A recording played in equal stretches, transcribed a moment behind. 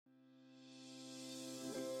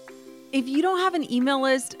If you don't have an email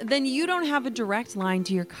list, then you don't have a direct line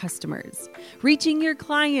to your customers. Reaching your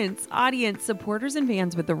clients, audience, supporters, and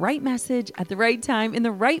fans with the right message at the right time in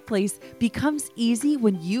the right place becomes easy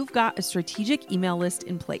when you've got a strategic email list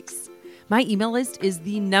in place. My email list is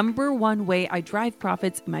the number one way I drive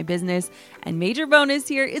profits in my business, and major bonus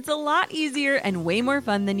here, it's a lot easier and way more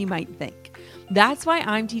fun than you might think. That's why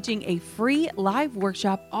I'm teaching a free live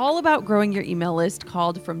workshop all about growing your email list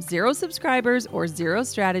called From Zero Subscribers or Zero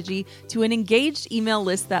Strategy to an Engaged Email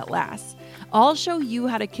List That Lasts. I'll show you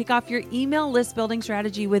how to kick off your email list building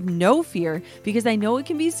strategy with no fear, because I know it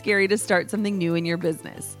can be scary to start something new in your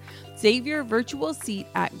business. Save your virtual seat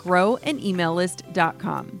at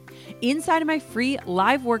growanemaillist.com. Inside of my free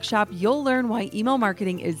live workshop, you'll learn why email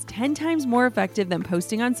marketing is 10 times more effective than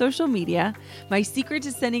posting on social media, my secret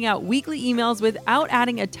to sending out weekly emails without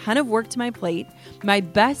adding a ton of work to my plate, my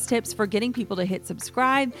best tips for getting people to hit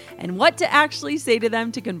subscribe, and what to actually say to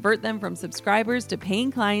them to convert them from subscribers to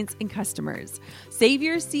paying clients and customers. Save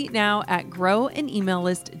your seat now at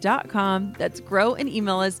growanemaillist.com. That's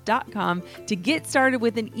growanemaillist.com to get started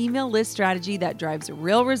with an email list strategy that drives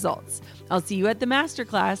real results. I'll see you at the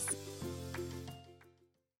masterclass.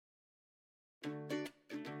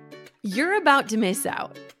 You're about to miss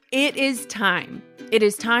out. It is time. It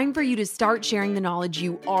is time for you to start sharing the knowledge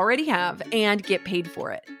you already have and get paid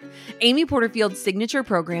for it. Amy Porterfield's signature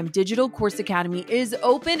program, Digital Course Academy, is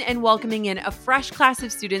open and welcoming in a fresh class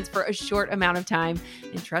of students for a short amount of time.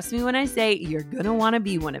 And trust me when I say you're going to want to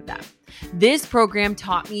be one of them. This program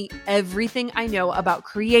taught me everything I know about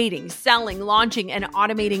creating, selling, launching, and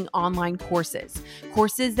automating online courses.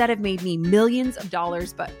 Courses that have made me millions of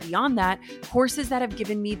dollars, but beyond that, courses that have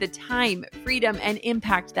given me the time, freedom, and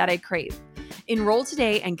impact that I crave. Enroll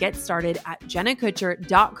today and get started at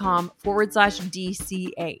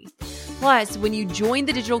jennakutcher.com/DCA. Plus, when you join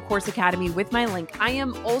the Digital Course Academy with my link, I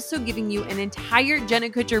am also giving you an entire Jenna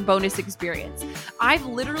Kutcher bonus experience. I've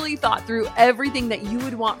literally thought through everything that you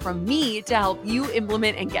would want from me to help you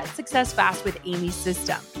implement and get success fast with Amy's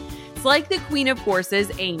system. It's like the queen of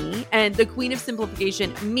courses, Amy, and the queen of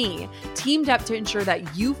simplification, me, teamed up to ensure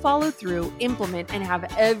that you follow through, implement, and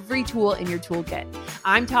have every tool in your toolkit.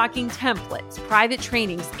 I'm talking templates, private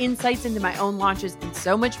trainings, insights into my own launches, and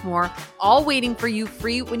so much more, all waiting for you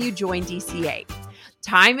free when you join DCA.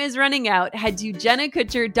 Time is running out. Head to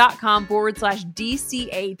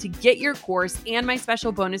jennakutcher.com/DCA to get your course and my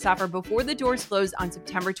special bonus offer before the doors close on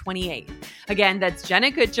September 28th. Again, that's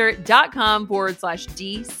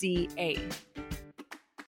jennakutcher.com/DCA.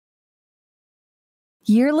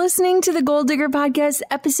 You're listening to the Goal Digger Podcast,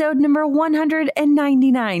 episode number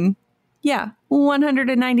 199. Yeah,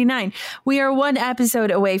 199. We are one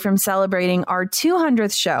episode away from celebrating our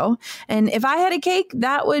 200th show. And if I had a cake,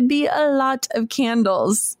 that would be a lot of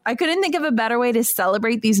candles. I couldn't think of a better way to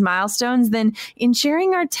celebrate these milestones than in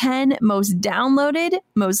sharing our 10 most downloaded,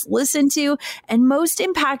 most listened to, and most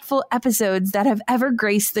impactful episodes that have ever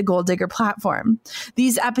graced the Goal Digger platform.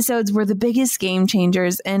 These episodes were the biggest game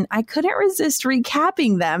changers, and I couldn't resist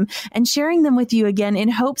recapping them and sharing them with you again in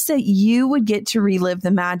hopes that you would get to relive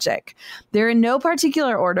the magic. They're in no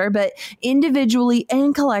particular order, but individually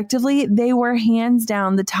and collectively, they were hands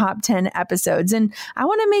down the top 10 episodes. And I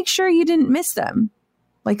want to make sure you didn't miss them.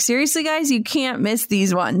 Like, seriously, guys, you can't miss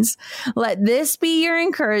these ones. Let this be your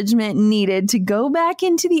encouragement needed to go back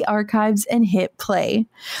into the archives and hit play.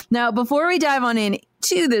 Now, before we dive on in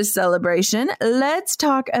to this celebration, let's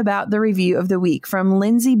talk about the review of the week from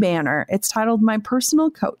Lindsay Banner. It's titled My Personal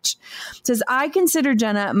Coach. It says, I consider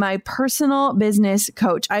Jenna my personal business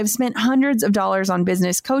coach. I've spent hundreds of dollars on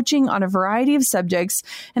business coaching on a variety of subjects,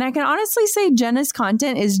 and I can honestly say Jenna's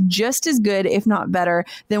content is just as good, if not better,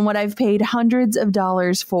 than what I've paid hundreds of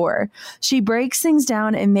dollars for. She breaks things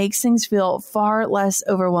down and makes things feel far less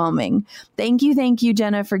overwhelming. Thank you,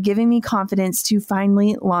 Jenna, for giving me confidence to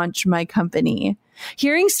finally launch my company.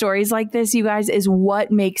 Hearing stories like this, you guys, is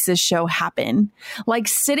what makes this show happen. Like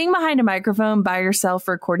sitting behind a microphone by yourself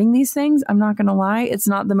recording these things, I'm not going to lie, it's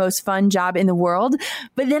not the most fun job in the world.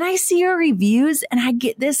 But then I see your reviews and I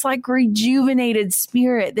get this like rejuvenated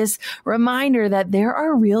spirit, this reminder that there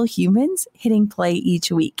are real humans hitting play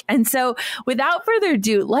each week. And so without further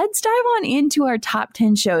ado, let's dive on into our top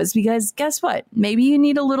 10 shows, because guess what? Maybe you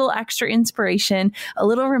need a little extra inspiration, a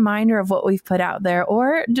little reminder of what we've put out there,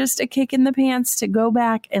 or just a kick in the pants to go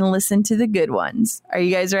back and listen to the good ones. Are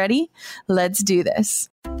you guys ready? Let's do this.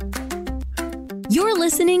 You're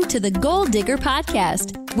listening to the Goal Digger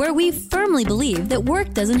Podcast, where we firmly believe that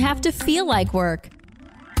work doesn't have to feel like work.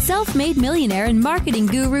 Self-made millionaire and marketing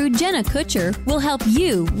guru Jenna Kutcher will help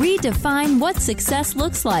you redefine what success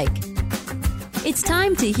looks like. It's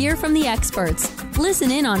time to hear from the experts, listen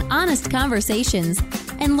in on honest conversations,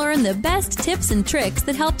 and learn the best tips and tricks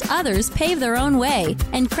that helped others pave their own way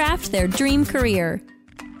and craft their dream career.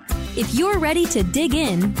 If you're ready to dig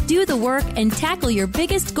in, do the work, and tackle your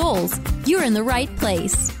biggest goals, you're in the right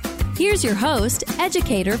place. Here's your host,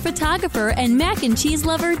 educator, photographer, and mac and cheese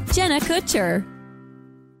lover, Jenna Kutcher.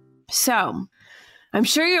 So, I'm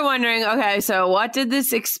sure you're wondering, okay, so what did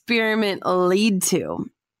this experiment lead to?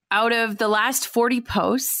 Out of the last 40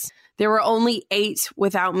 posts, there were only 8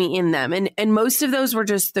 without me in them. And most of those were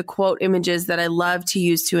just the quote images that I love to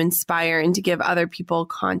use to inspire and to give other people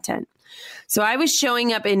content. So I was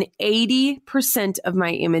showing up in 80% of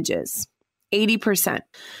my images, 80%.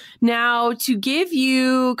 Now, to give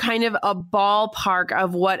you kind of a ballpark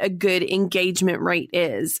of what a good engagement rate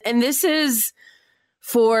is, and this is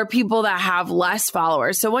for people that have less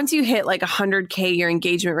followers. So once you hit like 100K, your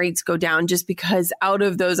engagement rates go down just because out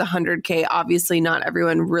of those 100K, obviously not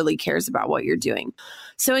everyone really cares about what you're doing.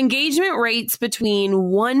 So engagement rates between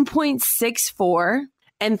 1.64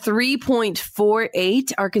 and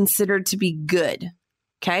 3.48 are considered to be good.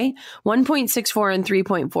 Okay. 1.64 and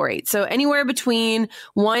 3.48. So anywhere between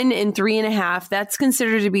 1 and 3.5, that's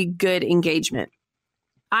considered to be good engagement.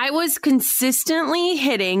 I was consistently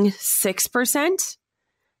hitting 6%.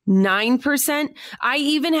 9%. I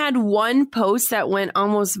even had one post that went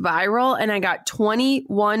almost viral and I got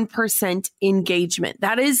 21% engagement.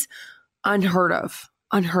 That is unheard of.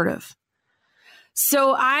 Unheard of.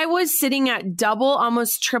 So I was sitting at double,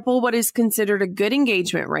 almost triple what is considered a good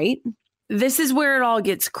engagement rate. This is where it all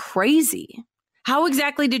gets crazy. How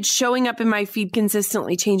exactly did showing up in my feed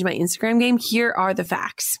consistently change my Instagram game? Here are the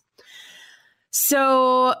facts.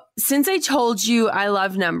 So since I told you I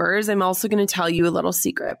love numbers, I'm also going to tell you a little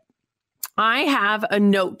secret. I have a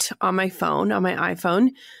note on my phone, on my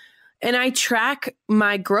iPhone, and I track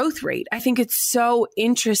my growth rate. I think it's so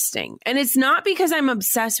interesting. And it's not because I'm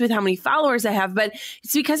obsessed with how many followers I have, but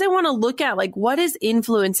it's because I want to look at like what is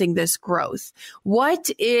influencing this growth? What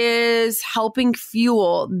is helping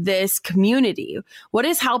fuel this community? What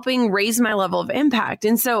is helping raise my level of impact?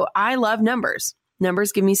 And so I love numbers.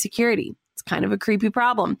 Numbers give me security. Kind of a creepy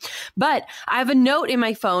problem, but I have a note in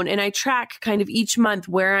my phone and I track kind of each month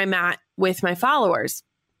where I'm at with my followers.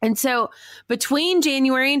 And so between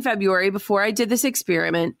January and February, before I did this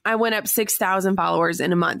experiment, I went up 6,000 followers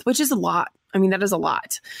in a month, which is a lot. I mean, that is a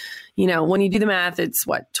lot. You know, when you do the math, it's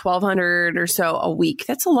what, 1,200 or so a week.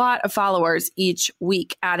 That's a lot of followers each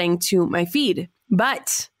week adding to my feed.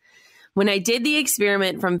 But when I did the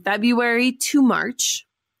experiment from February to March,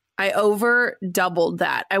 I over doubled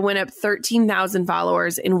that. I went up 13,000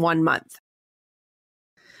 followers in 1 month.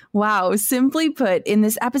 Wow. Simply put, in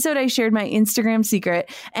this episode, I shared my Instagram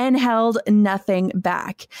secret and held nothing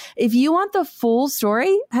back. If you want the full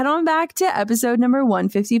story, head on back to episode number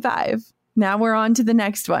 155. Now we're on to the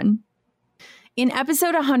next one. In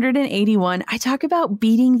episode 181, I talk about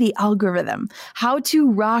beating the algorithm, how to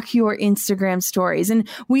rock your Instagram stories. And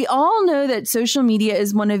we all know that social media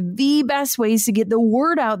is one of the best ways to get the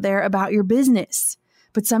word out there about your business.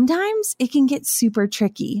 But sometimes it can get super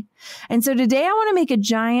tricky. And so today I want to make a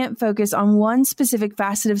giant focus on one specific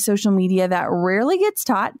facet of social media that rarely gets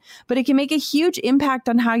taught, but it can make a huge impact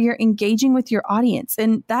on how you're engaging with your audience.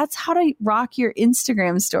 And that's how to rock your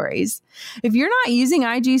Instagram stories. If you're not using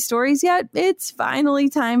IG stories yet, it's finally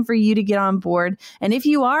time for you to get on board. And if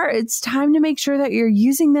you are, it's time to make sure that you're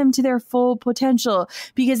using them to their full potential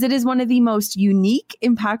because it is one of the most unique,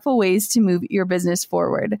 impactful ways to move your business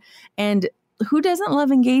forward. And who doesn't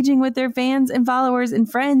love engaging with their fans and followers and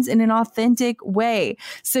friends in an authentic way?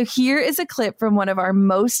 So here is a clip from one of our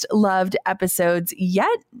most loved episodes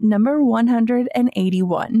yet, number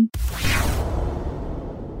 181.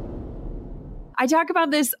 I talk about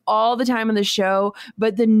this all the time on the show,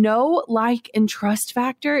 but the know, like, and trust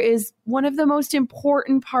factor is one of the most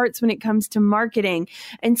important parts when it comes to marketing.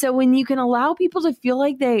 And so when you can allow people to feel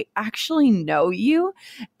like they actually know you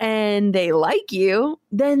and they like you,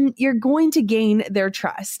 then you're going to gain their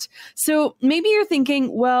trust. So maybe you're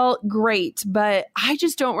thinking, well, great, but I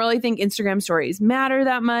just don't really think Instagram stories matter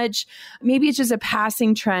that much. Maybe it's just a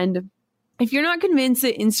passing trend. If you're not convinced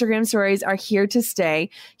that Instagram stories are here to stay,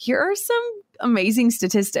 here are some amazing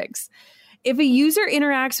statistics. If a user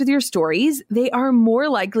interacts with your stories, they are more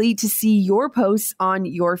likely to see your posts on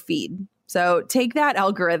your feed. So take that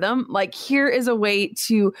algorithm. Like, here is a way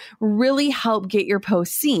to really help get your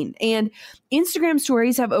posts seen. And Instagram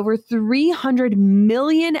stories have over 300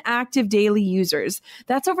 million active daily users.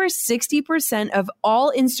 That's over 60% of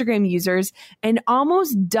all Instagram users and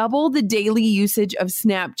almost double the daily usage of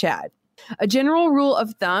Snapchat. A general rule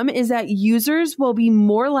of thumb is that users will be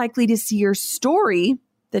more likely to see your story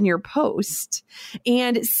than your post.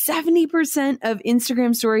 And 70% of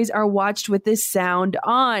Instagram stories are watched with this sound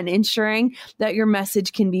on, ensuring that your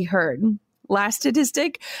message can be heard. Last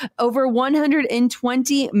statistic, over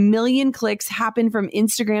 120 million clicks happened from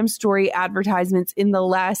Instagram story advertisements in the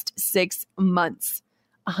last 6 months.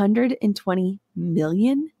 120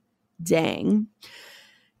 million? Dang.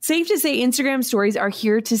 Safe to say Instagram stories are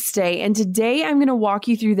here to stay. And today I'm going to walk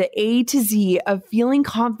you through the A to Z of feeling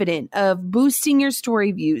confident, of boosting your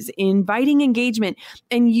story views, inviting engagement,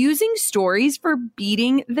 and using stories for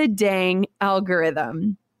beating the dang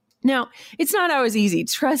algorithm. Now, it's not always easy.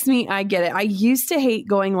 Trust me, I get it. I used to hate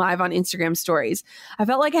going live on Instagram stories. I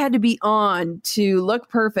felt like I had to be on to look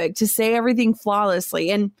perfect, to say everything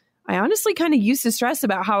flawlessly. And I honestly kind of used to stress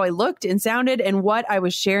about how I looked and sounded and what I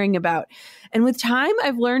was sharing about. And with time,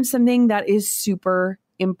 I've learned something that is super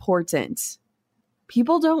important.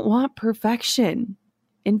 People don't want perfection.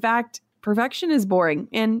 In fact, perfection is boring.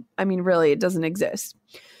 And I mean, really, it doesn't exist.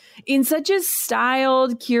 In such a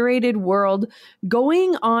styled, curated world,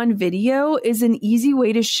 going on video is an easy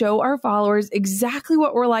way to show our followers exactly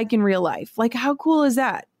what we're like in real life. Like, how cool is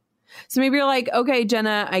that? So maybe you're like, okay,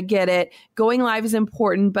 Jenna, I get it. Going live is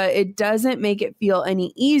important, but it doesn't make it feel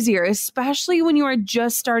any easier, especially when you are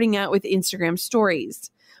just starting out with Instagram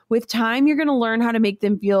stories. With time, you're going to learn how to make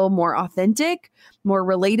them feel more authentic, more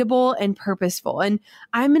relatable, and purposeful. And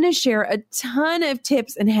I'm going to share a ton of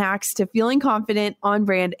tips and hacks to feeling confident, on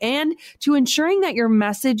brand, and to ensuring that your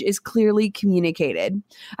message is clearly communicated.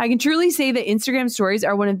 I can truly say that Instagram stories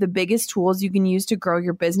are one of the biggest tools you can use to grow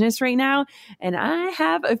your business right now. And I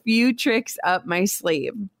have a few tricks up my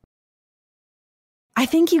sleeve. I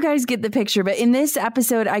think you guys get the picture, but in this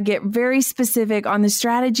episode, I get very specific on the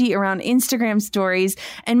strategy around Instagram stories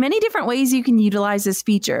and many different ways you can utilize this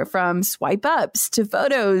feature, from swipe ups to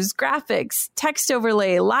photos, graphics, text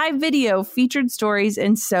overlay, live video, featured stories,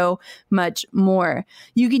 and so much more.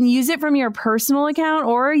 You can use it from your personal account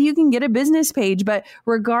or you can get a business page, but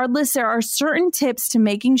regardless, there are certain tips to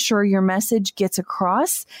making sure your message gets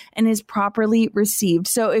across and is properly received.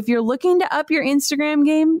 So if you're looking to up your Instagram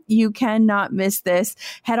game, you cannot miss this.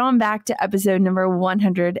 Head on back to episode number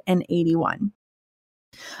 181.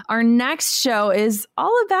 Our next show is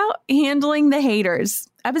all about handling the haters.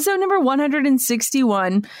 Episode number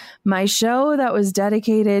 161, my show that was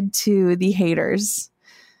dedicated to the haters.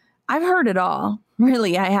 I've heard it all.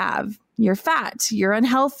 Really, I have. You're fat. You're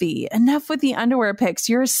unhealthy. Enough with the underwear pics.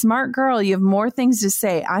 You're a smart girl. You have more things to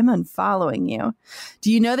say. I'm unfollowing you.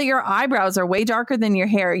 Do you know that your eyebrows are way darker than your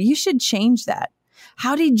hair? You should change that.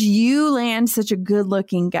 How did you land such a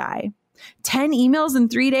good-looking guy? 10 emails in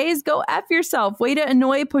 3 days? Go F yourself. Way to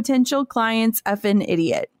annoy potential clients, effing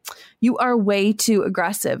idiot. You are way too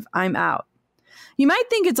aggressive. I'm out. You might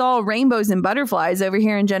think it's all rainbows and butterflies over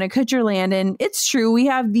here in Jenna Kutcher land, and it's true. We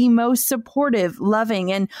have the most supportive,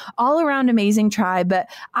 loving, and all-around amazing tribe, but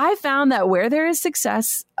I found that where there is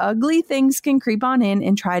success, ugly things can creep on in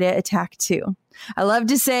and try to attack too. I love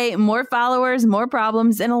to say more followers, more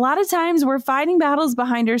problems, and a lot of times we're fighting battles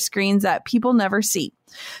behind our screens that people never see.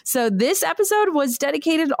 So this episode was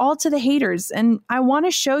dedicated all to the haters, and I want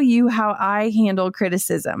to show you how I handle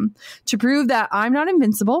criticism. To prove that I'm not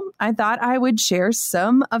invincible, I thought I would share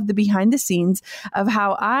some of the behind the scenes of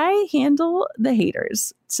how I handle the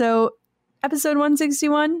haters. So episode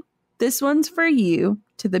 161, this one's for you,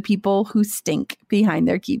 to the people who stink behind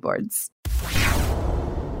their keyboards.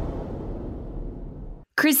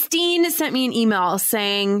 Christine sent me an email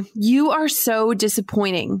saying, "You are so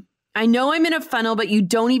disappointing. I know I'm in a funnel, but you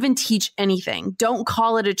don't even teach anything. Don't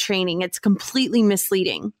call it a training. It's completely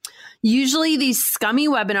misleading. Usually these scummy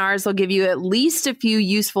webinars will give you at least a few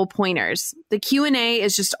useful pointers. The Q&A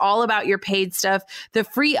is just all about your paid stuff. The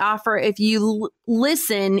free offer, if you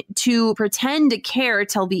listen to pretend to care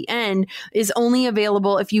till the end, is only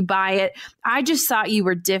available if you buy it. I just thought you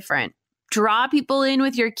were different. Draw people in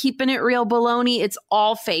with your keeping it real baloney. It's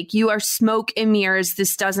all fake. You are smoke and mirrors.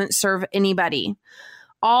 This doesn't serve anybody.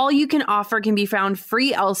 All you can offer can be found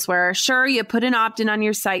free elsewhere. Sure, you put an opt-in on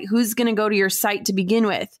your site. Who's going to go to your site to begin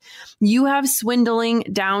with? You have swindling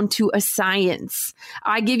down to a science.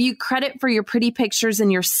 I give you credit for your pretty pictures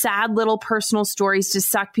and your sad little personal stories to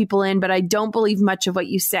suck people in, but I don't believe much of what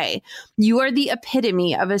you say. You are the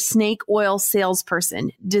epitome of a snake oil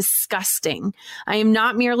salesperson. Disgusting. I am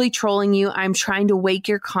not merely trolling you. I'm trying to wake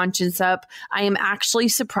your conscience up. I am actually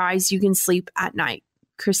surprised you can sleep at night."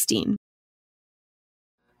 Christine.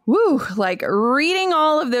 Woo, like reading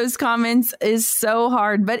all of those comments is so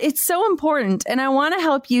hard, but it's so important. And I want to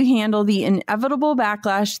help you handle the inevitable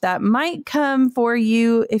backlash that might come for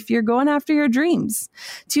you if you're going after your dreams.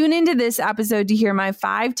 Tune into this episode to hear my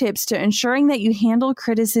 5 tips to ensuring that you handle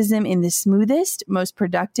criticism in the smoothest, most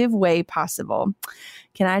productive way possible.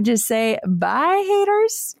 Can I just say bye,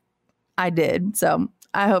 haters? I did. So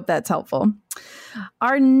I hope that's helpful.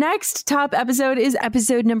 Our next top episode is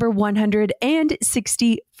episode number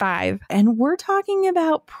 165, and we're talking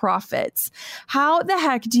about profits. How the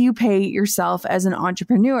heck do you pay yourself as an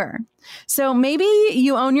entrepreneur? So maybe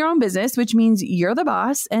you own your own business, which means you're the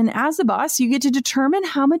boss, and as the boss, you get to determine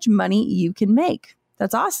how much money you can make.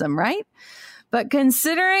 That's awesome, right? But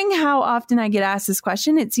considering how often I get asked this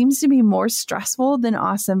question, it seems to be more stressful than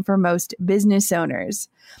awesome for most business owners.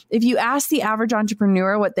 If you ask the average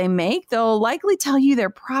entrepreneur what they make, they'll likely tell you their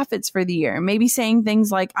profits for the year, maybe saying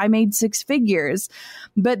things like, I made 6 figures.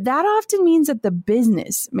 But that often means that the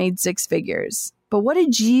business made 6 figures. But what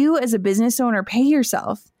did you as a business owner pay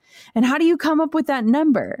yourself? And how do you come up with that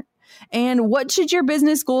number? And what should your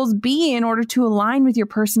business goals be in order to align with your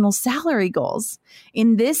personal salary goals?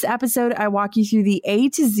 In this episode, I walk you through the A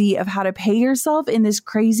to Z of how to pay yourself in this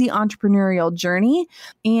crazy entrepreneurial journey.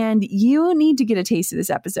 And you need to get a taste of this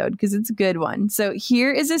episode because it's a good one. So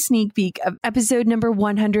here is a sneak peek of episode number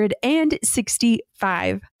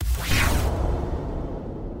 165.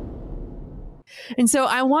 And so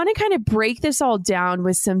I want to kind of break this all down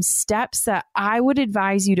with some steps that I would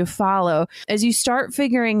advise you to follow as you start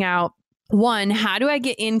figuring out, 1, how do I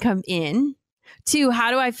get income in? 2, how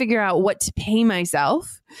do I figure out what to pay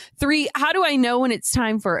myself? 3, how do I know when it's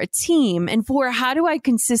time for a team? And 4, how do I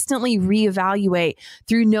consistently reevaluate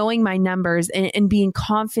through knowing my numbers and being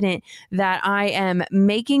confident that I am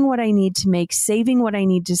making what I need to make, saving what I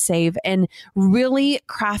need to save, and really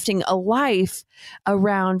crafting a life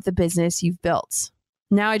around the business you've built?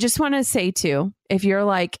 Now, I just want to say too, if you're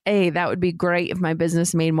like, hey, that would be great if my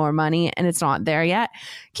business made more money and it's not there yet,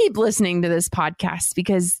 keep listening to this podcast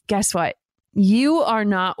because guess what? You are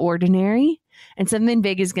not ordinary and something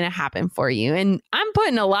big is going to happen for you. And I'm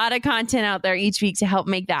putting a lot of content out there each week to help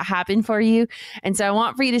make that happen for you. And so I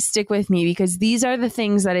want for you to stick with me because these are the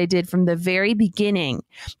things that I did from the very beginning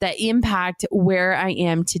that impact where I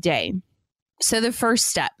am today. So the first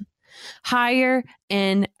step, hire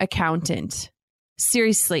an accountant.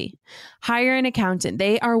 Seriously, hire an accountant.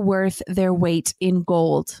 They are worth their weight in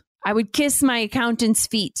gold. I would kiss my accountant's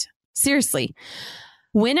feet. Seriously.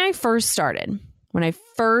 When I first started, one of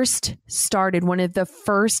the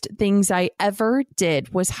first things I ever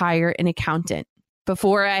did was hire an accountant.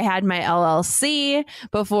 Before I had my LLC,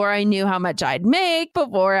 before I knew how much I'd make,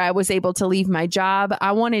 before I was able to leave my job,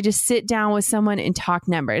 I wanted to sit down with someone and talk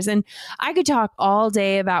numbers. And I could talk all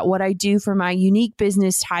day about what I do for my unique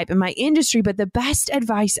business type and my industry, but the best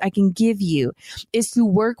advice I can give you is to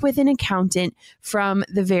work with an accountant from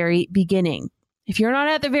the very beginning. If you're not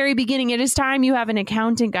at the very beginning, it is time you have an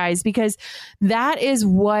accountant, guys, because that is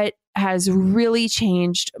what has really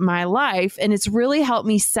changed my life. And it's really helped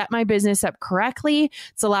me set my business up correctly.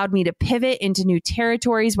 It's allowed me to pivot into new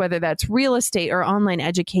territories, whether that's real estate or online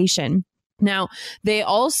education. Now, they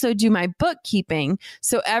also do my bookkeeping.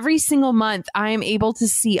 So every single month, I am able to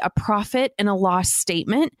see a profit and a loss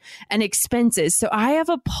statement and expenses. So I have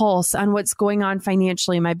a pulse on what's going on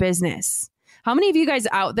financially in my business. How many of you guys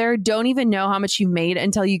out there don't even know how much you've made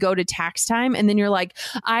until you go to tax time? And then you're like,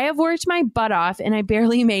 I have worked my butt off and I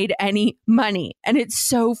barely made any money. And it's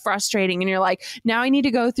so frustrating. And you're like, now I need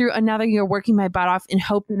to go through another year working my butt off and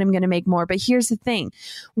hope that I'm going to make more. But here's the thing.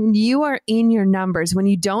 When you are in your numbers, when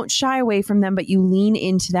you don't shy away from them, but you lean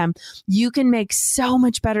into them, you can make so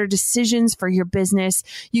much better decisions for your business.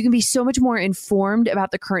 You can be so much more informed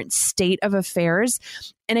about the current state of affairs.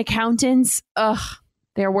 And accountants,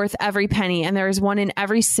 they're worth every penny, and there is one in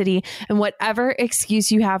every city. And whatever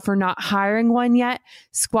excuse you have for not hiring one yet,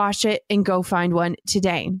 squash it and go find one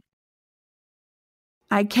today.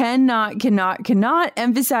 I cannot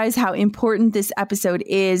emphasize how important this episode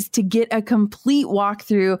is to get a complete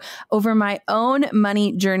walkthrough over my own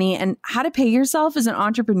money journey and how to pay yourself as an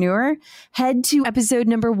entrepreneur. Head to episode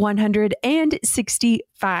number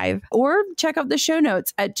 165 or check out the show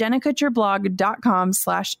notes at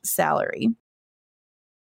jennakutcherblog.com/salary.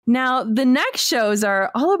 Now, the next shows are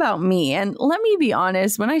all about me. And let me be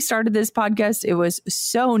honest, when I started this podcast, it was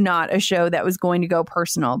so not a show that was going to go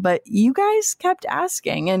personal. But you guys kept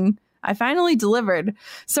asking, and I finally delivered.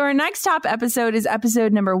 So our next top episode is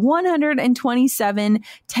episode number 127,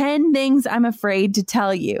 10 Things I'm Afraid to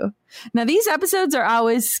Tell You. Now, these episodes are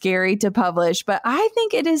always scary to publish, but I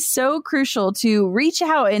think it is so crucial to reach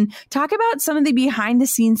out and talk about some of the behind the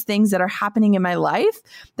scenes things that are happening in my life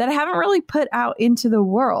that I haven't really put out into the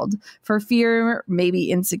world for fear,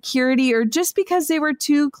 maybe insecurity, or just because they were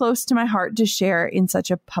too close to my heart to share in such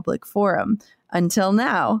a public forum. Until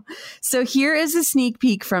now. So here is a sneak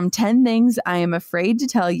peek from 10 Things I Am Afraid to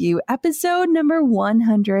Tell You, episode number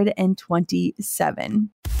 127.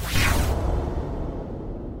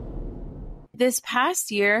 This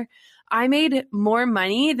past year, I made more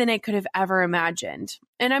money than I could have ever imagined.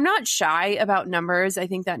 And I'm not shy about numbers. I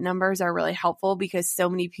think that numbers are really helpful because so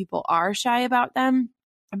many people are shy about them.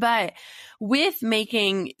 But with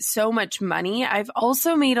making so much money, I've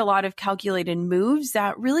also made a lot of calculated moves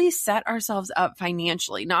that really set ourselves up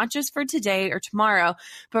financially, not just for today or tomorrow,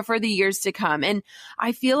 but for the years to come. And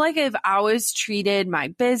I feel like I've always treated my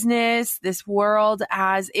business, this world,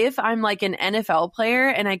 as if I'm like an NFL player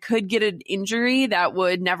and I could get an injury that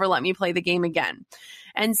would never let me play the game again.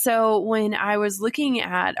 And so when I was looking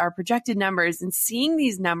at our projected numbers and seeing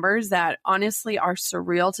these numbers that honestly are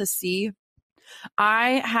surreal to see,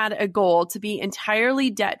 I had a goal to be entirely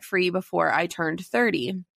debt-free before I turned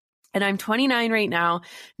 30. And I'm 29 right now.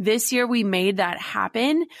 This year, we made that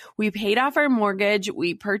happen. We paid off our mortgage.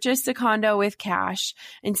 We purchased a condo with cash.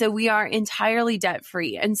 And so we are entirely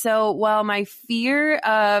debt-free. And so while my fear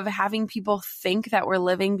of having people think that we're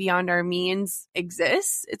living beyond our means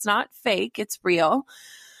exists, it's not fake, it's real.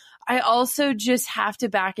 I also just have to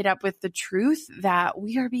back it up with the truth that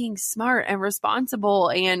we are being smart and responsible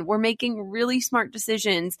and we're making really smart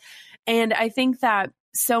decisions. And I think that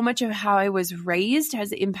so much of how I was raised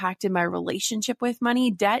has impacted my relationship with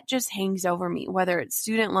money. Debt just hangs over me, whether it's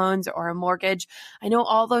student loans or a mortgage. I know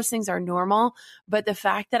all those things are normal, but the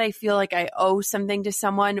fact that I feel like I owe something to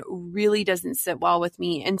someone really doesn't sit well with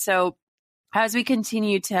me. And so as we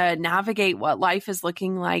continue to navigate what life is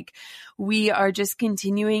looking like, we are just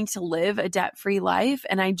continuing to live a debt-free life.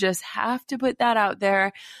 And I just have to put that out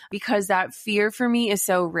there because that fear for me is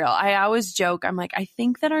so real. I always joke, I'm like, I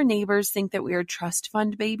think that our neighbors think that we are trust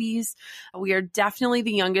fund babies. We are definitely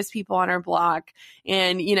the youngest people on our block.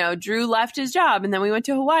 And, you know, Drew left his job and then we went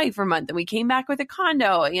to Hawaii for a month and we came back with a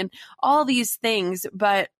condo and all these things.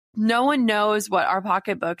 But no one knows what our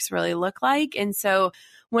pocketbooks really look like. And so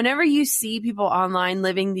whenever you see people online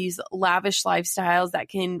living these lavish lifestyles that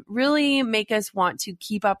can really make us want to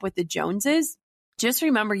keep up with the Joneses, just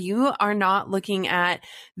remember you are not looking at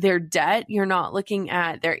their debt. You're not looking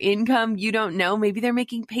at their income. You don't know. Maybe they're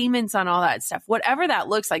making payments on all that stuff. Whatever that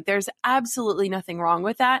looks like, there's absolutely nothing wrong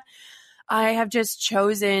with that. I have just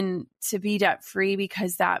chosen to be debt free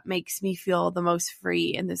because that makes me feel the most free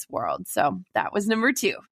in this world. So that was number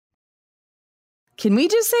 2. Can we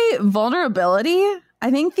just say vulnerability? I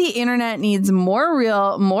think the internet needs more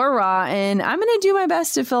real, more raw, and I'm going to do my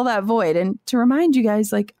best to fill that void. And to remind you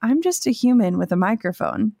guys, like, I'm just a human with a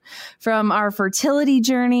microphone. From our fertility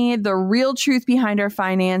journey, the real truth behind our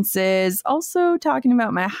finances, also talking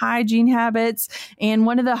about my hygiene habits, and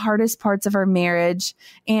one of the hardest parts of our marriage,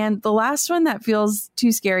 and the last one that feels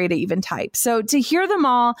too scary to even type. So to hear them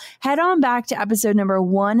all, head on back to episode number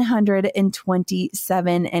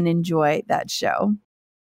 127 and enjoy that show.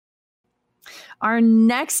 Our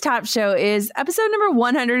next top show is episode number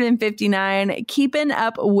 159, Keeping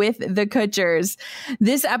Up with the Kutchers.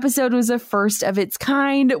 This episode was a first of its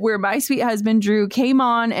kind where my sweet husband, Drew, came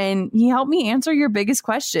on and he helped me answer your biggest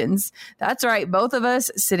questions. That's right, both of us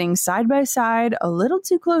sitting side by side, a little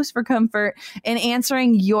too close for comfort, and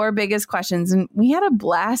answering your biggest questions. And we had a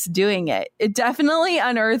blast doing it. It definitely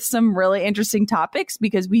unearthed some really interesting topics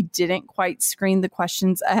because we didn't quite screen the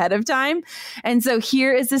questions ahead of time. And so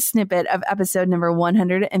here is a snippet of episode number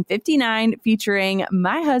 159 featuring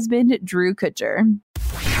my husband, Drew Kutcher.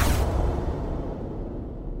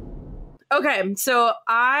 Okay, so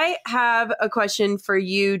I have a question for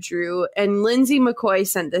you, Drew, and Lindsay McCoy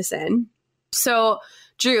sent this in. So,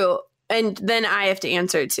 Drew, and then I have to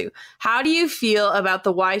answer it too. How do you feel about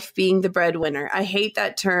the wife being the breadwinner? I hate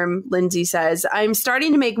that term, Lindsay says. I'm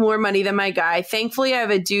starting to make more money than my guy. Thankfully, I have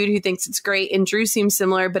a dude who thinks it's great, and Drew seems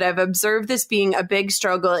similar, but I've observed this being a big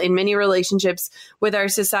struggle in many relationships with our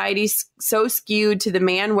society so skewed to the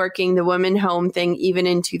man working, the woman home thing, even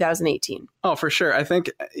in 2018. Oh, for sure. I think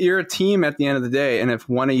you're a team at the end of the day. And if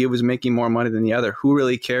one of you was making more money than the other, who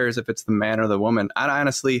really cares if it's the man or the woman? I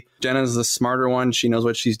honestly, Jenna's the smarter one. She knows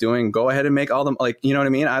what she's doing. Go ahead and make all them, like, you know what I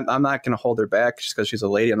mean? I'm not going to hold her back just because she's a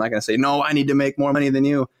lady. I'm not going to say, no, I need to make more money than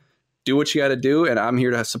you. do what you got to do, and I'm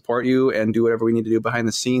here to support you and do whatever we need to do behind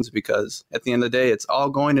the scenes, because at the end of the day, it's all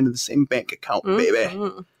going into the same bank account,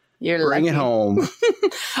 baby. You're Bring it home.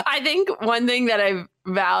 I think one thing that I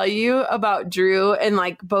value about Drew and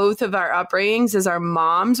like both of our upbringings is our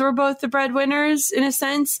moms were both the breadwinners in a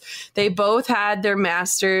sense. They both had their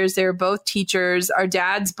masters. They were both teachers. Our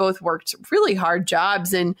dads both worked really hard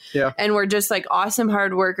jobs and were just like awesome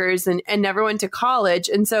hard workers and never went to college.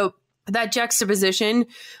 And so that juxtaposition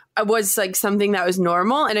was like something that was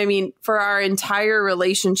normal. And I mean, for our entire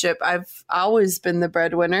relationship, I've always been the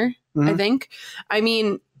breadwinner, I think. I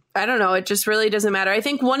mean, I don't know. It just really doesn't matter. I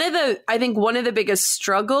think one of the biggest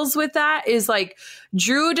struggles with that is like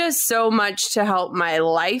Drew does so much to help my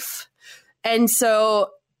life. And so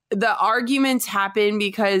the arguments happen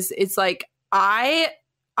because it's like, I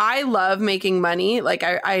love making money. Like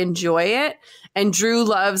I enjoy it. And Drew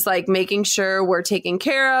loves like making sure we're taken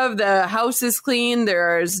care of. The house is clean.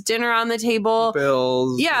 There's dinner on the table.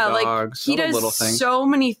 Bills. Yeah. Dogs, like he does so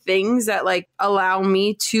many things that like allow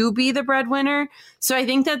me to be the breadwinner. So I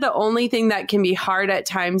think that the only thing that can be hard at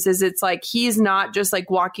times is it's like, he's not just like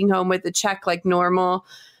walking home with a check like normal,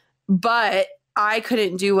 but I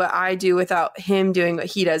couldn't do what I do without him doing what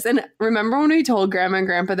he does. And remember when we told Grandma and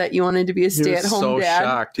Grandpa that you wanted to be a stay-at-home dad? He was so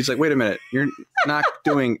shocked. He's like, wait a minute, you're not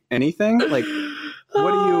doing anything? Like,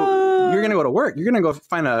 what are you're going to go to work. You're going to go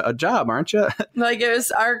find a job, aren't you? Like it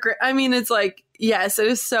was it's like, yes, it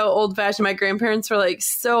was so old fashioned. My grandparents were like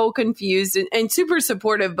so confused and super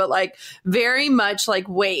supportive, but like very much like,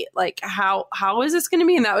 wait, like how is this going to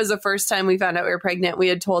be? And that was the first time we found out we were pregnant. We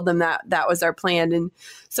had told them that was our plan. And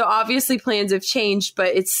so obviously plans have changed, but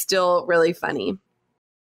it's still really funny.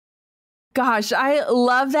 Gosh, I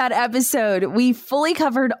love that episode. We fully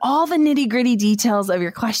covered all the nitty-gritty details of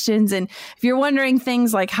your questions. And if you're wondering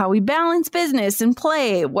things like how we balance business and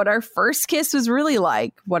play, what our first kiss was really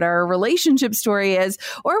like, what our relationship story is,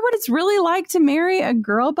 or what it's really like to marry a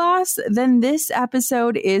girl boss, then this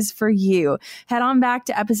episode is for you. Head on back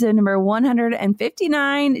to episode number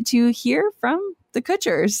 159 to hear from the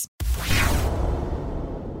Kutchers.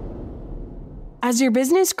 As your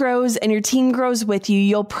business grows and your team grows with you,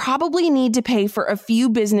 you'll probably need to pay for a few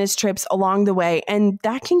business trips along the way, and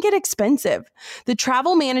that can get expensive. The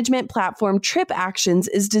travel management platform TripActions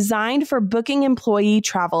is designed for booking employee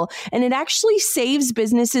travel, and it actually saves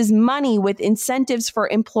businesses money with incentives for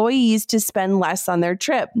employees to spend less on their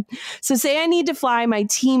trip. So say I need to fly my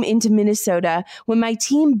team into Minnesota. When my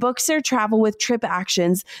team books their travel with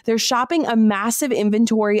TripActions, they're shopping a massive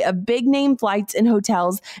inventory of big name flights and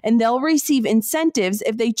hotels, and they'll receive incentives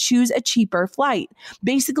if they choose a cheaper flight.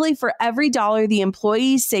 Basically, for every dollar the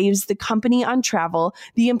employee saves the company on travel,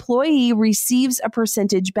 the employee receives a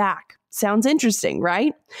percentage back. Sounds interesting,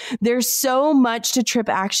 right? There's so much to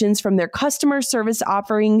TripActions, from their customer service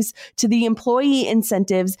offerings to the employee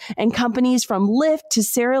incentives, and companies from Lyft to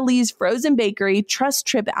Sara Lee's Frozen Bakery trust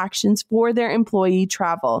TripActions for their employee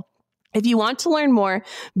travel. If you want to learn more,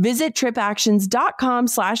 visit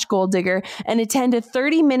tripactions.com/goaldigger and attend a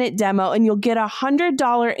 30-minute demo, and you'll get a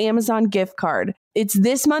 $100 Amazon gift card. It's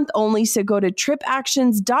this month only, so go to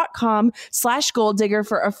tripactions.com/goaldigger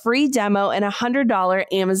for a free demo and a $100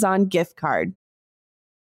 Amazon gift card.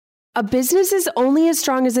 A business is only as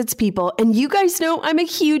strong as its people, and you guys know I'm a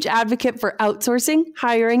huge advocate for outsourcing,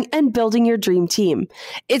 hiring, and building your dream team.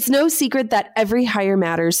 It's no secret that every hire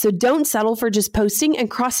matters, so don't settle for just posting and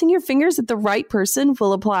crossing your fingers that the right person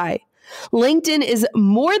will apply. LinkedIn is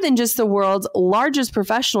more than just the world's largest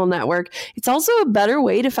professional network. It's also a better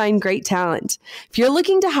way to find great talent. If you're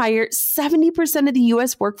looking to hire, 70% of the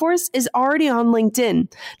U.S. workforce is already on LinkedIn.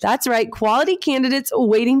 That's right, quality candidates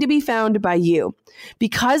waiting to be found by you.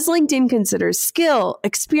 Because LinkedIn considers skill,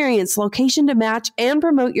 experience, location to match, and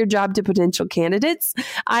promote your job to potential candidates,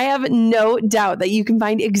 I have no doubt that you can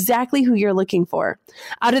find exactly who you're looking for.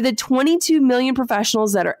 Out of the 22 million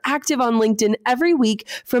professionals that are active on LinkedIn every week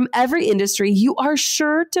from every industry, you are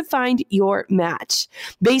sure to find your match.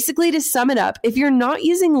 Basically, to sum it up, if you're not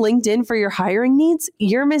using LinkedIn for your hiring needs,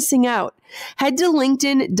 you're missing out. Head to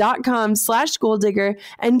linkedin.com/goaldigger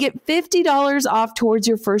and get $50 off towards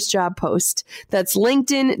your first job post. That's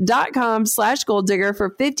linkedin.com/goaldigger for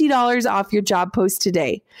 $50 off your job post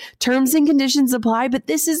today. Terms and conditions apply, but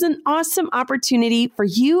this is an awesome opportunity for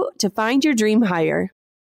you to find your dream hire.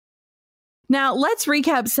 Now, let's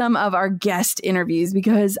recap some of our guest interviews,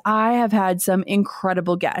 because I have had some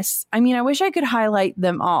incredible guests. I mean, I wish I could highlight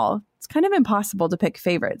them all. it's kind of impossible to pick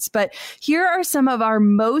favorites, but here are some of our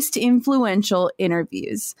most influential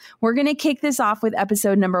interviews. We're going to kick this off with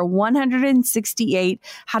episode number 168,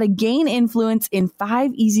 How to Gain Influence in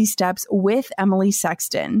 5 Easy Steps with Emily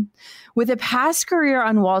Sexton. With a past career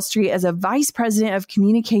on Wall Street as a vice president of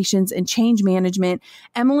communications and change management,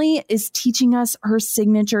 Emily is teaching us her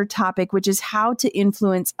signature topic, which is how to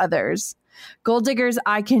influence others. Goal Diggers,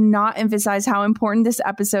 I cannot emphasize how important this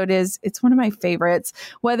episode is. It's one of my favorites.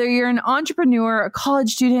 Whether you're an entrepreneur, a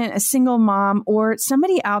college student, a single mom, or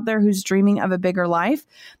somebody out there who's dreaming of a bigger life,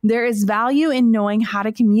 there is value in knowing how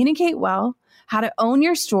to communicate well, how to own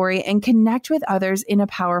your story, and connect with others in a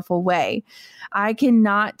powerful way. I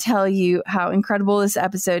cannot tell you how incredible this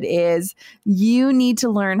episode is. You need to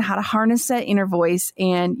learn how to harness that inner voice,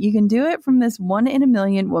 and you can do it from this 1 in a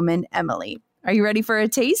million woman, Emily. Are you ready for a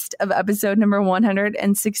taste of episode number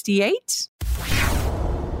 168?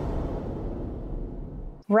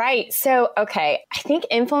 Right. So, okay, I think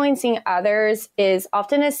influencing others is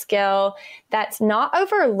often a skill that's not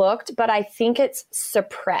overlooked, but I think it's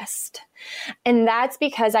suppressed. And that's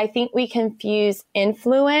because I think we confuse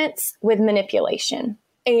influence with manipulation.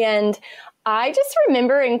 And I just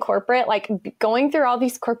remember in corporate, like going through all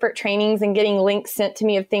these corporate trainings and getting links sent to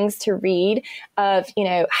me of things to read of,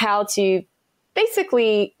 how to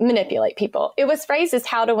basically manipulate people. It was phrased as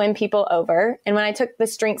how to win people over. And when I took the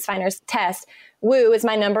StrengthsFinders test, woo was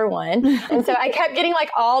my number one. And so I kept getting like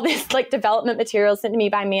all this like development materials sent to me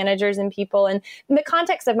by managers and people. And in the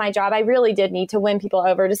context of my job, I really did need to win people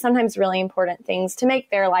over to sometimes really important things to make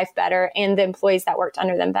their life better and the employees that worked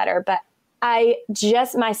under them better. But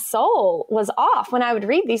my soul was off when I would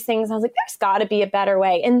read these things. I was like, there's got to be a better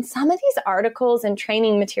way. And some of these articles and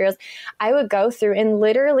training materials, I would go through and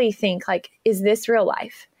literally think like, is this real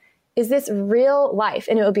life? Is this real life?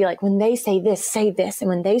 And it would be like, when they say this, say this. And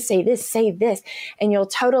when they say this, say this. And you'll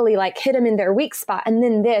totally like hit them in their weak spot. And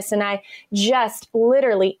then this. And I just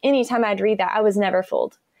literally, anytime I'd read that, I was never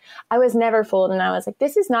fooled. And I was like,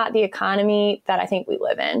 this is not the economy that I think we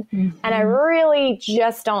live in. Mm-hmm. And I really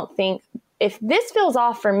just don't think, if this feels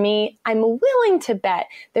off for me, I'm willing to bet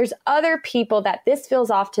there's other people that this feels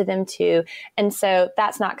off to them too. And so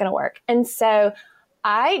that's not going to work. And so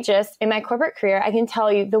in my corporate career, I can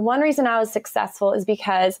tell you the one reason I was successful is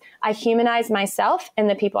because I humanized myself and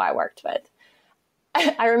the people I worked with.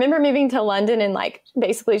 I remember moving to London and like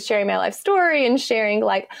basically sharing my life story and sharing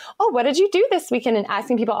like, oh, what did you do this weekend? And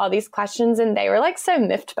asking people all these questions. And they were like so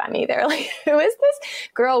miffed by me. They're like, who is this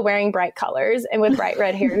girl wearing bright colors and with bright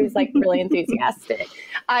red hair who's like really enthusiastic?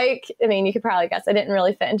 I mean, you could probably guess I didn't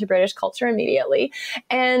really fit into British culture immediately.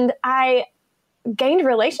 And I gained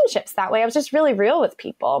relationships that way. I was just really real with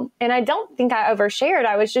people. And I don't think I overshared.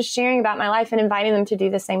 I was just sharing about my life and inviting them to do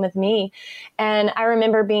the same with me. And I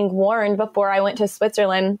remember being warned before I went to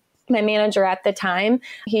Switzerland. My manager at the time,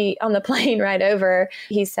 on the plane ride over,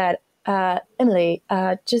 he said, Emily,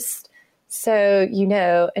 just so you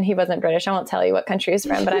know, and he wasn't British. I won't tell you what country he's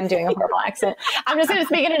from, but I'm doing a horrible accent. I'm just going to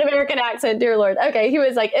speak in an American accent, dear Lord. Okay. He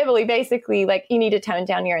was like, Emily, basically like you need to tone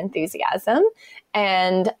down your enthusiasm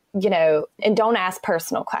and, and don't ask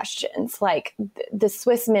personal questions. Like the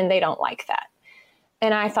Swiss men, they don't like that.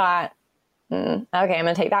 And I thought, okay, I'm going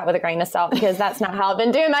to take that with a grain of salt because that's not how I've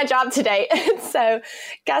been doing my job today. So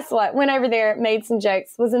guess what? Went over there, made some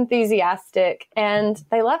jokes, was enthusiastic, and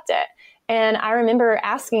they loved it. And I remember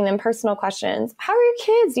asking them personal questions. How are your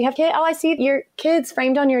kids? Do you have kids? Oh, I see your kids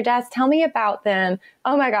framed on your desk. Tell me about them.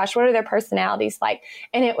 Oh my gosh, what are their personalities like?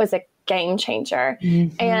 And it was a game changer.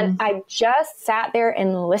 Mm-hmm. And I just sat there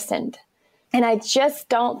and listened. And I just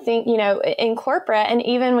don't think, in corporate and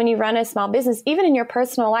even when you run a small business, even in your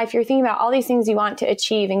personal life, you're thinking about all these things you want to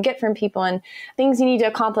achieve and get from people and things you need to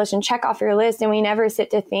accomplish and check off your list. And we never sit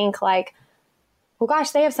to think like, well,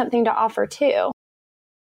 gosh, they have something to offer too.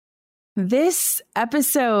 This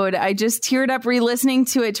episode, I just teared up re-listening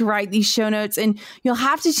to it to write these show notes, and you'll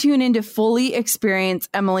have to tune in to fully experience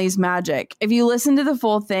Emily's magic. If you listen to the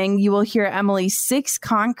full thing, you will hear Emily's 6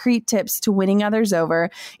 concrete tips to winning others over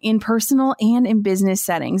in personal and in business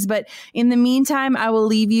settings. But in the meantime, I will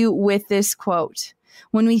leave you with this quote.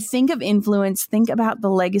 When we think of influence, think about the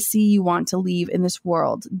legacy you want to leave in this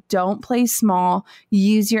world. Don't play small.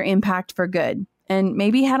 Use your impact for good. And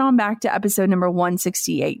maybe head on back to episode number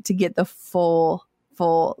 168 to get the full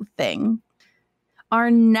thing. Our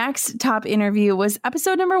next top interview was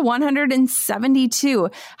episode number 172,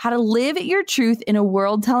 How to Live Your Truth in a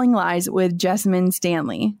World Telling Lies with Jessamyn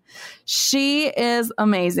Stanley. She is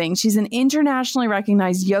amazing. She's an internationally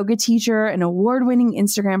recognized yoga teacher, an award-winning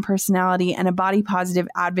Instagram personality, and a body positive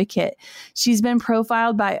advocate. She's been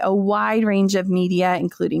profiled by a wide range of media,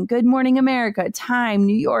 including Good Morning America, Time,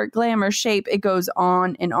 New York, Glamour, Shape. It goes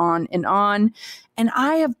on and on and on. And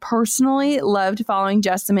I have personally loved following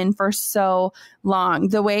Jessamyn for so long.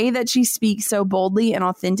 The way that she speaks so boldly and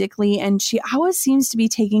authentically, and she always seems to be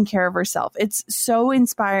taking care of herself. It's so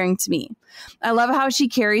inspiring to me. I love how she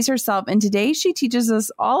carries herself. And today she teaches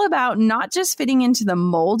us all about not just fitting into the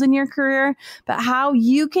mold in your career, but how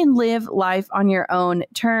you can live life on your own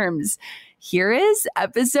terms. Here is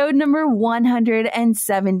episode number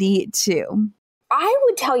 172. I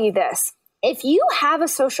would tell you this. If you have a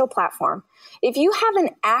social platform, if you have an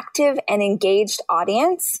active and engaged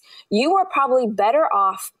audience, you are probably better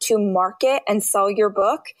off to market and sell your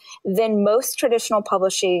book than most traditional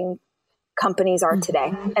publishing companies are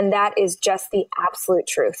today. And that is just the absolute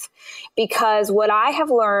truth. Because what I have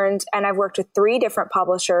learned, and I've worked with 3 different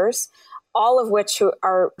publishers, all of which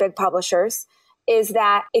are big publishers, is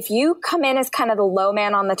that if you come in as kind of the low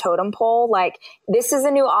man on the totem pole, like this is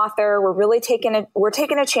a new author, we're taking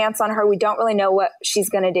a chance on her, we don't really know what she's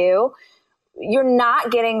going to do, you're not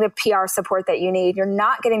getting the PR support that you need. You're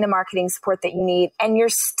not getting the marketing support that you need. And you're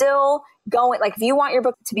still going, like if you want your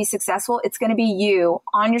book to be successful, it's going to be you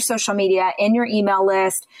on your social media, in your email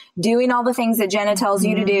list, doing all the things that Jenna tells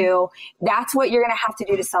you to do. That's what you're going to have to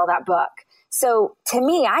do to sell that book. So to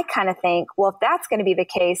me, I kind of think, well, if that's going to be the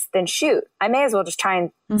case, then shoot, I may as well just try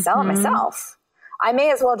and sell it myself. I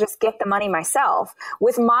may as well just get the money myself.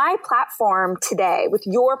 With my platform today, with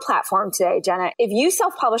your platform today, Jenna, if you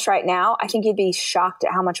self-publish right now, I think you'd be shocked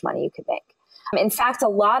at how much money you could make. In fact, a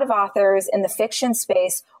lot of authors in the fiction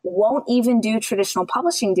space won't even do traditional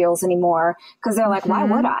publishing deals anymore because they're like, why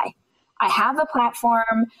would I? I have a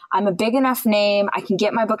platform. I'm a big enough name. I can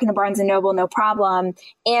get my book into Barnes & Noble, no problem.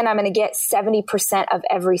 And I'm going to get 70% of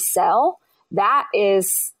every sale.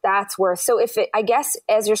 That's worth. So I guess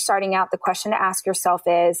as you're starting out, the question to ask yourself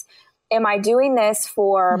is, am I doing this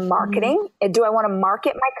for marketing? Do I want to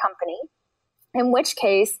market my company? In which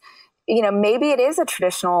case, maybe it is a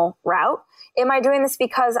traditional route. Am I doing this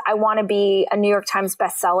because I want to be a New York Times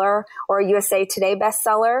bestseller or a USA Today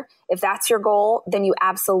bestseller? If that's your goal, then you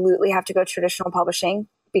absolutely have to go traditional publishing,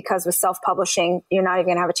 because with self-publishing, you're not even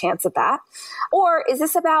going to have a chance at that. Or is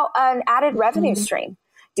this about an added revenue stream?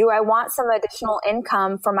 Do I want some additional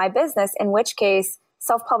income for my business? In which case,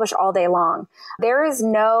 self-publish all day long.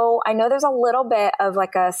 I know there's a little bit of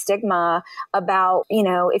like a stigma about,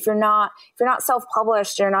 if you're not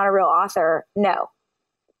self-published, you're not a real author. No,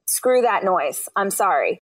 screw that noise. I'm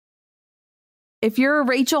sorry. If you're a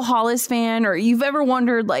Rachel Hollis fan, or you've ever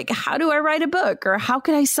wondered, like, how do I write a book, or how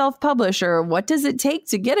can I self-publish, or what does it take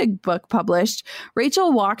to get a book published?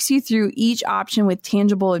 Rachel walks you through each option with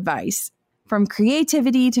tangible advice. From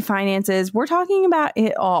creativity to finances, we're talking about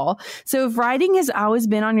it all. So if writing has always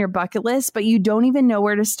been on your bucket list, but you don't even know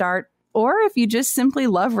where to start, or if you just simply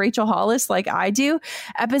love Rachel Hollis like I do,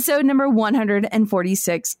 episode number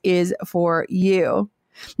 146 is for you.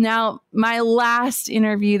 Now, my last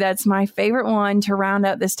interview, that's my favorite one to round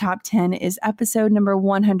out this top 10, is episode number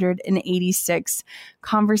 186,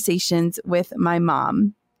 Conversations with My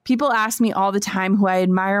Mom. People ask me all the time who I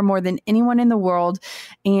admire more than anyone in the world,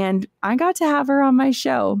 and I got to have her on my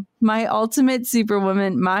show. My ultimate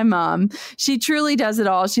superwoman, my mom. She truly does it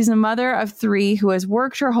all. She's a mother of 3 who has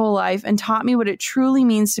worked her whole life and taught me what it truly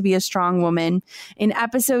means to be a strong woman. In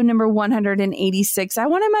episode number 186, I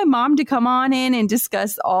wanted my mom to come on in and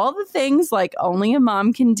discuss all the things like only a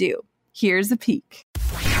mom can do. Here's a peek.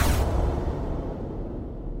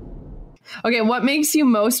 Okay, what makes you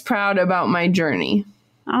most proud about my journey?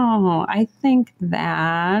 Oh, I think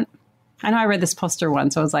that, I know I read this poster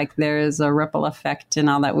once. So it was like, there's a ripple effect in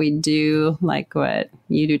all that we do. Like what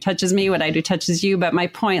you do touches me, what I do touches you. But my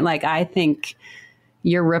point, like, I think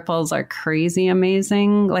your ripples are crazy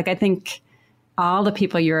amazing. Like, I think all the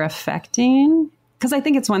people you're affecting, because I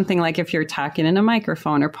think it's one thing, like if you're talking in a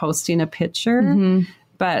microphone or posting a picture,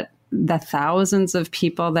 but the thousands of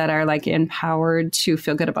people that are like empowered to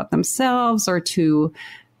feel good about themselves or to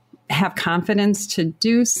have confidence to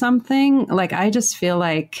do something. Like, I just feel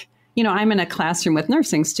like, I'm in a classroom with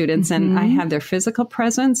nursing students and I have their physical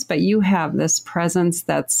presence, but you have this presence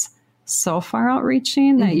that's so far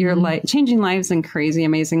outreaching that you're like changing lives in crazy,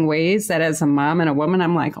 amazing ways that as a mom and a woman,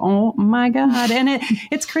 I'm like, oh my God. And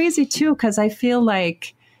it's crazy too, because I feel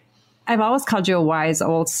like I've always called you a wise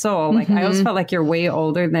old soul. Like I always felt like you're way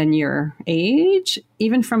older than your age,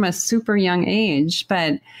 even from a super young age.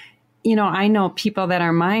 But, you know, I know people that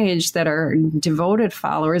are my age that are devoted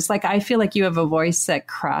followers. Like I feel like you have a voice that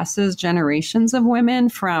crosses generations of women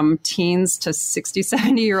from teens to 60,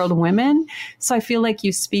 70-year-old women. So I feel like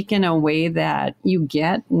you speak in a way that you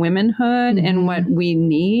get womanhood and what we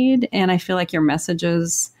need. And I feel like your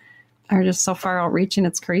messages are just so far outreaching.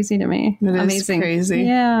 It's crazy to me. It is amazing. crazy.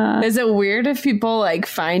 Yeah. Is it weird if people like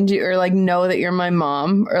find you or like know that you're my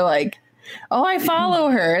mom or like, oh, I follow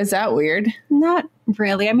her? Is that weird? Not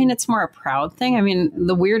really. I mean, it's more a proud thing. I mean,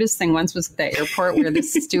 the weirdest thing once was at the airport where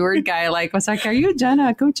this steward guy like was like, "Are you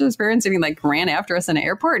Jenna Kutcher's parents?" And he like ran after us in the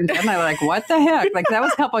airport, and Dad and I were like, "What the heck?" Like that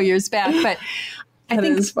was a couple of years back, but. I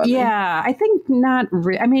think, yeah, I think not.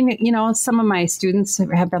 I mean, you know, some of my students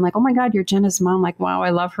have been like, "Oh my God, you're Jenna's mom." Like, wow,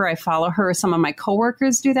 I love her. I follow her. Some of my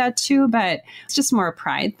coworkers do that too, but it's just more a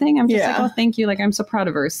pride thing. I'm just like, oh, thank you. Like, I'm so proud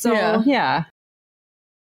of her. So, yeah.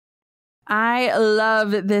 I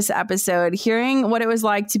love this episode, hearing what it was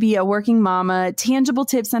like to be a working mama, tangible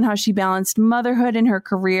tips on how she balanced motherhood and her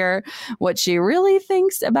career, what she really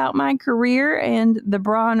thinks about my career and the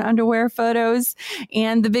bra and underwear photos,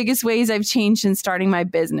 and the biggest ways I've changed in starting my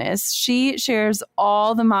business. She shares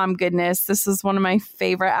all the mom goodness. This is one of my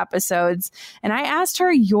favorite episodes. And I asked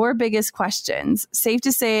her your biggest questions. Safe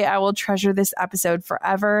to say, I will treasure this episode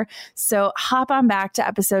forever. So hop on back to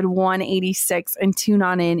episode 186 and tune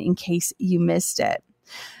on in case you missed it.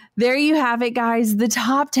 There you have it, guys. The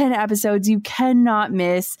top 10 episodes you cannot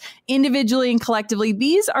miss. Individually and collectively,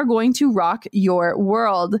 these are going to rock your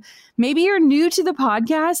world. Maybe you're new to the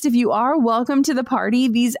podcast. If you are, welcome to the party.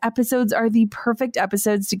 These episodes are the perfect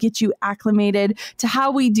episodes to get you acclimated to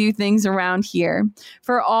how we do things around here.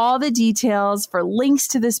 For all the details, for links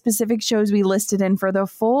to the specific shows we listed, and for the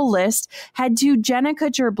full list, head to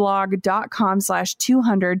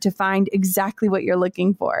jennakutcherblog.com/200 to find exactly what you're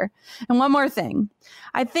looking for. And one more thing.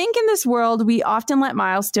 I think in this world, we often let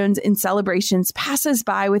milestones and celebrations pass us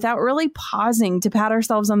by without really pausing to pat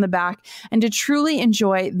ourselves on the back and to truly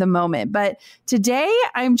enjoy the moment. But today,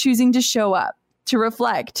 I'm choosing to show up, to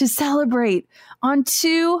reflect, to celebrate on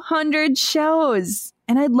 200 shows.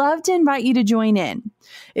 And I'd love to invite you to join in.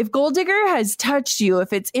 If Goal Digger has touched you,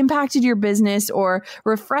 if it's impacted your business or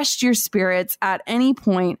refreshed your spirits at any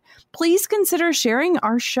point, please consider sharing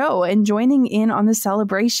our show and joining in on the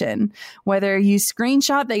celebration. Whether you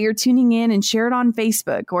screenshot that you're tuning in and share it on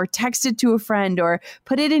Facebook, or text it to a friend, or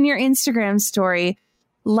put it in your Instagram story,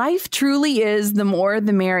 life truly is the more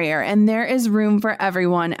the merrier, and there is room for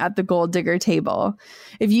everyone at the Goal Digger table.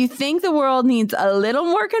 If you think the world needs a little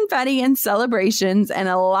more confetti and celebrations and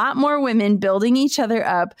a lot more women building each other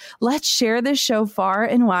up, let's share this show far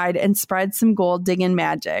and wide and spread some gold digging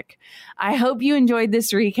magic. I hope you enjoyed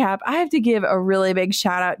this recap. I have to give a really big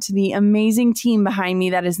shout out to the amazing team behind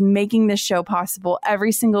me that is making this show possible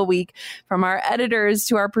every single week, from our editors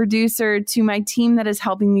to our producer to my team that is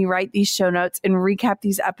helping me write these show notes and recap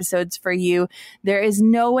these episodes for you. There is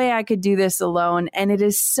no way I could do this alone, and it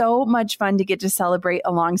is so much fun to get to celebrate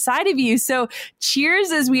alongside of you. So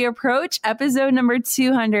cheers as we approach episode number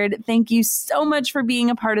 200. Thank you so much for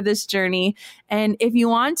being a part of this journey. And if you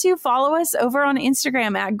want to, follow us over on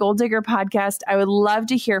Instagram at Goal Digger Podcast. I would love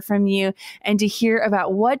to hear from you and to hear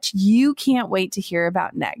about what you can't wait to hear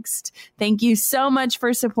about next. Thank you so much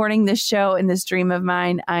for supporting this show and this dream of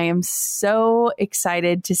mine. I am so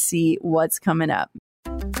excited to see what's coming up.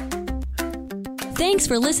 Thanks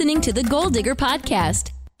for listening to the Goal Digger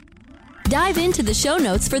Podcast. Dive into the show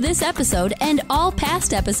notes for this episode and all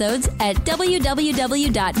past episodes at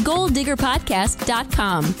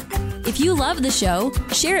www.goaldiggerpodcast.com. If you love the show,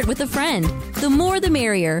 share it with a friend. The more the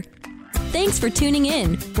merrier. Thanks for tuning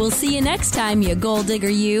in. We'll see you next time, you Goal Digger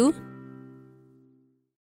you.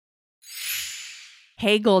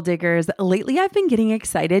 Hey, Goal Diggers. Lately, I've been getting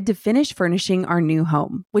excited to finish furnishing our new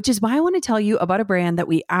home, which is why I want to tell you about a brand that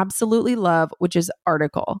we absolutely love, which is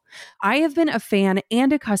Article. I have been a fan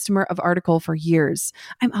and a customer of Article for years.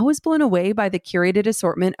 I'm always blown away by the curated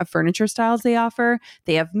assortment of furniture styles they offer.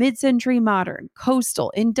 They have mid-century modern, coastal,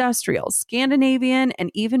 industrial, Scandinavian, and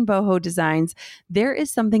even boho designs. There is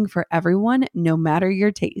something for everyone, no matter your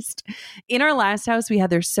taste. In our last house, we had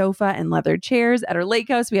their sofa and leather chairs. At our lake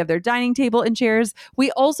house, we have their dining table and chairs. We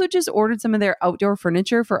also just ordered some of their outdoor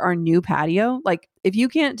furniture for our new patio. Like, if you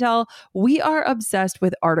can't tell, we are obsessed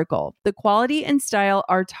with Article. The quality and style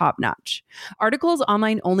are top notch. Article's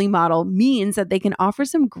online only model means that they can offer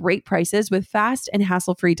some great prices with fast and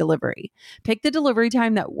hassle-free delivery. Pick the delivery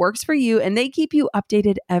time that works for you, and they keep you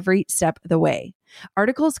updated every step of the way.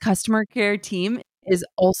 Article's customer care team is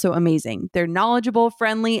also amazing. They're knowledgeable,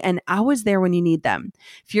 friendly, and always there when you need them.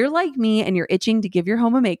 If you're like me and you're itching to give your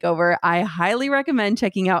home a makeover, I highly recommend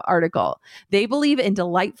checking out Article. They believe in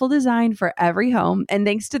delightful design for every home, and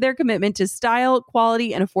thanks to their commitment to style,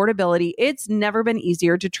 quality, and affordability, it's never been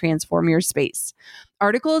easier to transform your space.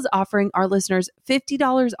 Article is offering our listeners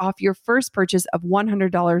 $50 off your first purchase of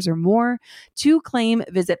 $100 or more. To claim,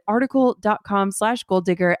 visit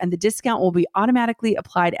article.com/goaldigger and the discount will be automatically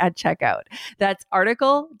applied at checkout. That's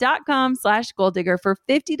article.com/goaldigger for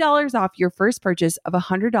 $50 off your first purchase of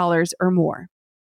 $100 or more.